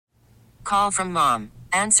Call from mom.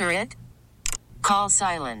 Answer it. Call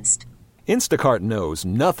silenced. Instacart knows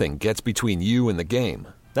nothing gets between you and the game.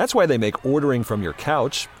 That's why they make ordering from your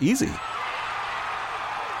couch easy.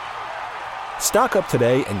 Stock up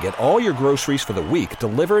today and get all your groceries for the week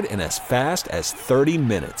delivered in as fast as 30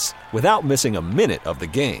 minutes without missing a minute of the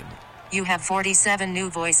game. You have 47 new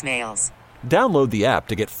voicemails. Download the app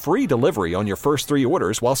to get free delivery on your first 3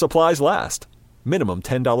 orders while supplies last. Minimum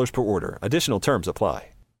 $10 per order. Additional terms apply.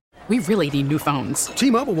 We really need new phones.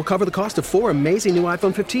 T-Mobile will cover the cost of 4 amazing new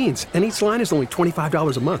iPhone 15s, and each line is only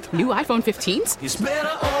 $25 a month. New iPhone 15s? It's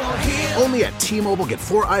better over here. Only at T-Mobile, get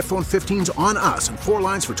 4 iPhone 15s on us and 4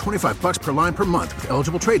 lines for $25 per line per month with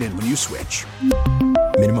eligible trade-in when you switch.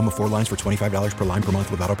 Minimum of 4 lines for $25 per line per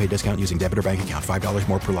month with autopay discount using debit or bank account. $5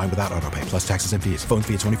 more per line without autopay, plus taxes and fees. Phone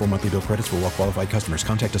fee at 24 monthly bill credits for well-qualified customers.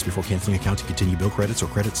 Contact us before canceling account to continue bill credits or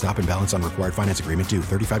credit stop and balance on required finance agreement due.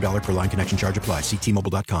 $35 per line connection charge applies. See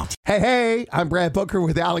T-Mobile.com. Hey, I'm Brad Booker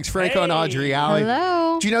with Alex Franco and Audrey Alley.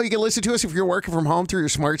 Hello. Do you know you can listen to us if you're working from home through your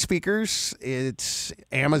smart speakers? It's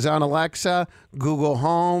Amazon Alexa, Google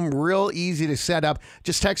Home, real easy to set up.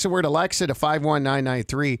 Just text the word Alexa to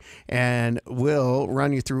 51993 and we'll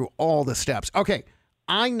run you through all the steps. Okay,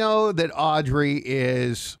 I know that Audrey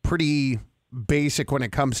is pretty basic when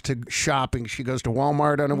it comes to shopping. She goes to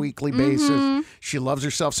Walmart on a weekly basis. She loves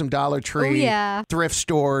herself some Dollar Tree, thrift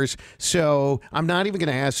stores. So I'm not even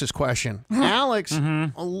going to ask this question. Alex,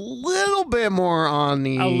 a little bit more on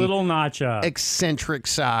the a little notch up eccentric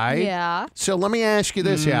side. Yeah. So let me ask you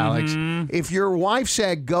this, Alex. If your wife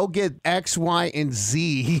said, go get X, Y, and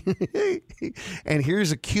Z, and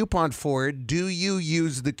here's a coupon for it, do you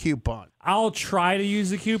use the coupon? I'll try to use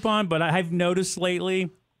the coupon, but I've noticed lately,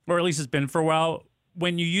 or at least it's been for a while,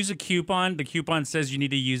 when you use a coupon, the coupon says you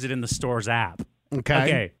need to use it in the store's app.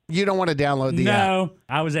 Okay. You don't want to download the app. No.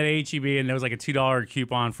 I was at HEB and there was like a $2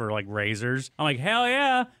 coupon for like razors. I'm like, hell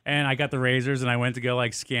yeah. And I got the razors and I went to go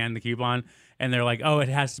like scan the coupon and they're like, oh, it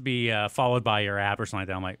has to be followed by your app or something like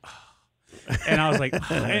that. I'm like, oh. And I was like,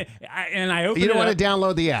 and I opened You don't it want up. to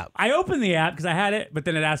download the app. I opened the app because I had it, but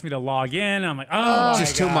then it asked me to log in. And I'm like, oh,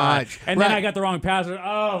 just my too God. much. And then I got the wrong password.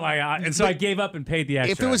 Oh my God. And so I gave up and paid the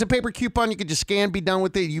extra. If it was a paper coupon, you could just scan, be done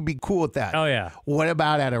with it. You'd be cool with that. Oh, yeah. What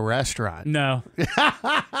about at a restaurant? No.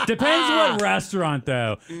 Depends what restaurant,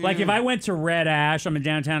 though. Like if I went to Red Ash, I'm in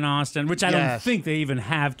downtown Austin, which I don't think they even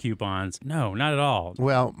have coupons. No, not at all.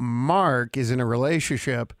 Well, Mark is in a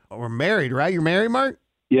relationship. We're married, right? You're married, Mark?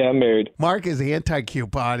 Yeah, I'm married. Mark is the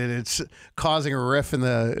anti-coupon, and it's causing a rift in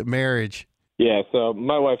the marriage. Yeah, so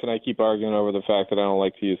my wife and I keep arguing over the fact that I don't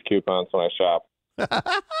like to use coupons when I shop.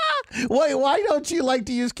 Wait, why don't you like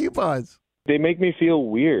to use coupons? They make me feel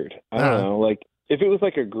weird. I don't know. Like, if it was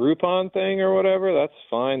like a Groupon thing or whatever, that's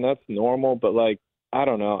fine. That's normal. But, like, I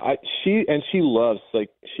don't know. She loves, like,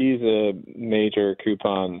 she's a major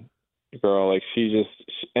coupon girl. Like,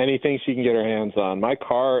 anything she can get her hands on. My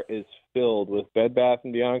car is filled with Bed Bath &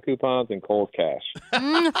 Beyond coupons and Kohl's Cash.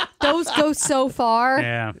 Those go so far.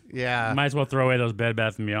 Yeah. Might as well throw away those Bed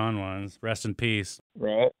Bath & Beyond ones. Rest in peace.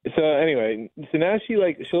 Right. So anyway, now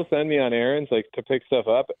she'll send me on errands like to pick stuff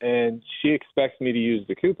up, and she expects me to use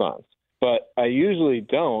the coupons. But I usually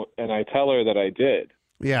don't, and I tell her that I did.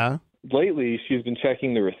 Yeah. Lately, she's been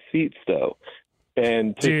checking the receipts, though.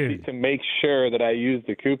 And to make sure that I use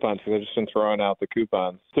the coupons, because I've just been throwing out the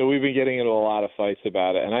coupons. So we've been getting into a lot of fights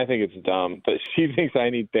about it, and I think it's dumb. But she thinks I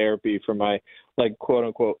need therapy for my, like,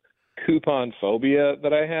 quote-unquote, coupon phobia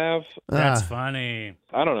that I have. That's funny.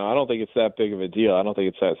 I don't know. I don't think it's that big of a deal. I don't think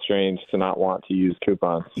it's that strange to not want to use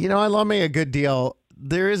coupons. You know, I love me a good deal.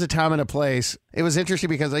 There is a time and a place. It was interesting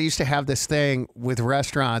because I used to have this thing with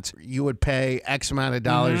restaurants. You would pay X amount of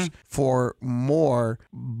dollars for more,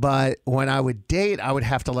 but when I would date, I would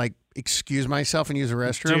have to like excuse myself and use a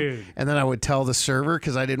restroom. Dude. And then I would tell the server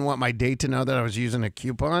because I didn't want my date to know that I was using a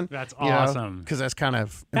coupon. That's awesome. Because that's kind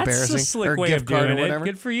of That's embarrassing. a slick or a way gift of card doing or it. whatever.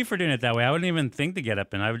 Good for you for doing it that way. I wouldn't even think to get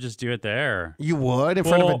up and I would just do it there. You would in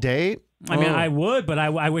front of a date? I mean, I would, but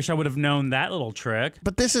I wish I would have known that little trick.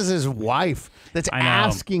 But this is his wife that's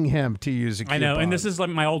asking him to use a coupon. I know, and this is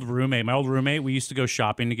like my old roommate. My old roommate, we used to go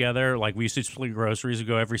shopping together. Like, we used to split groceries. We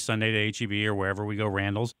go every Sunday to H-E-B or wherever we go,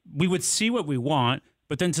 Randall's. We would see what we want,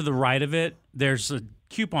 but then to the right of it, there's a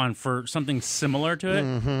coupon for something similar to it.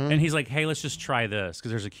 And he's like, hey, let's just try this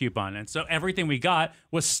because there's a coupon. And so everything we got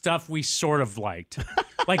was stuff we sort of liked.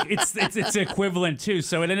 Like it's equivalent too.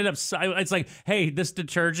 So it ended up, it's like, hey, this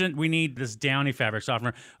detergent, we need this Downy fabric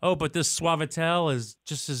softener. Oh, but this Suavitel is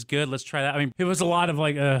just as good. Let's try that. I mean, it was a lot of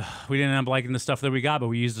like, we didn't end up liking the stuff that we got, but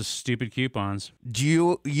we used the stupid coupons. Do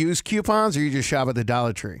you use coupons or you just shop at the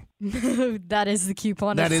Dollar Tree? That is the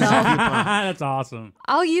coupon That is itself. the coupon. That's awesome.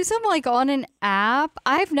 I'll use them like on an app.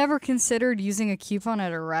 I've never considered using a coupon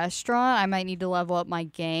at a restaurant. I might need to level up my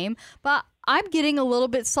game, but I'm getting a little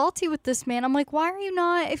bit salty with this man. I'm like, why are you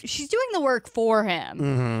not? If she's doing the work for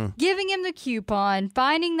him, giving him the coupon,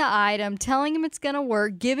 finding the item, telling him it's going to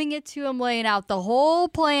work, giving it to him, laying out the whole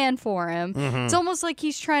plan for him. It's almost like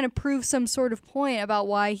he's trying to prove some sort of point about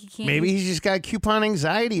why he can't. Maybe he's just got coupon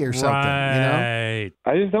anxiety or something. Right. You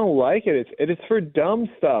know? I just don't like it. It's for dumb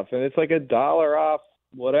stuff, and it's like $1 off,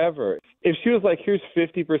 whatever. If she was like, here's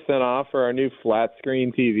 50% off for our new flat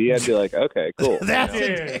screen TV, I'd be like, okay, cool. That's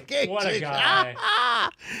Dude, what a guy.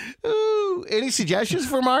 Ooh, any suggestions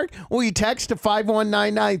for Mark? Will you text to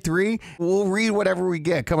 51993? We'll read whatever we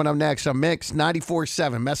get. Coming up next on Mix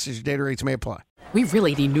 94.7. Message data rates may apply. We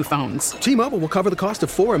really need new phones. T-Mobile will cover the cost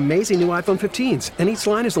of 4 amazing new iPhone 15s, and each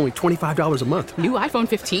line is only $25 a month. New iPhone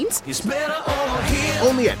 15s? It's better over here.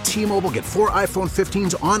 Only at T-Mobile, get 4 iPhone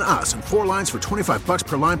 15s on us and 4 lines for $25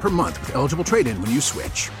 per line per month with eligible trade-in when you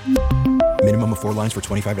switch. Minimum of 4 lines for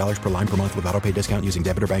 $25 per line per month with autopay discount using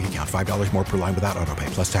debit or bank account. $5 more per line without autopay,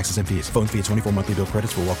 plus taxes and fees. Phone fee at 24 monthly bill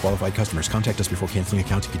credits for well-qualified customers. Contact us before canceling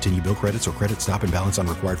account to continue bill credits or credit stop and balance on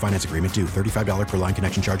required finance agreement due. $35 per line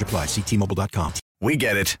connection charge applies. See T-Mobile.com. We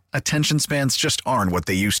get it. Attention spans just aren't what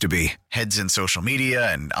they used to be. Heads in social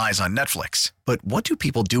media and eyes on Netflix. But what do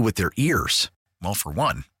people do with their ears? Well, for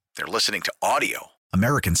one, they're listening to audio.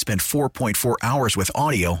 Americans spend 4.4 hours with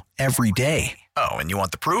audio every day. Oh, and you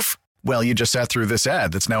want the proof? Well, you just sat through this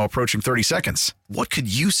ad that's now approaching 30 seconds. What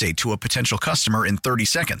could you say to a potential customer in 30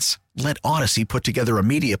 seconds? Let Odyssey put together a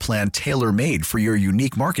media plan tailor-made for your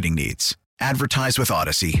unique marketing needs. Advertise with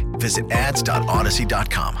Odyssey. Visit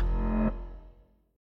ads.odyssey.com.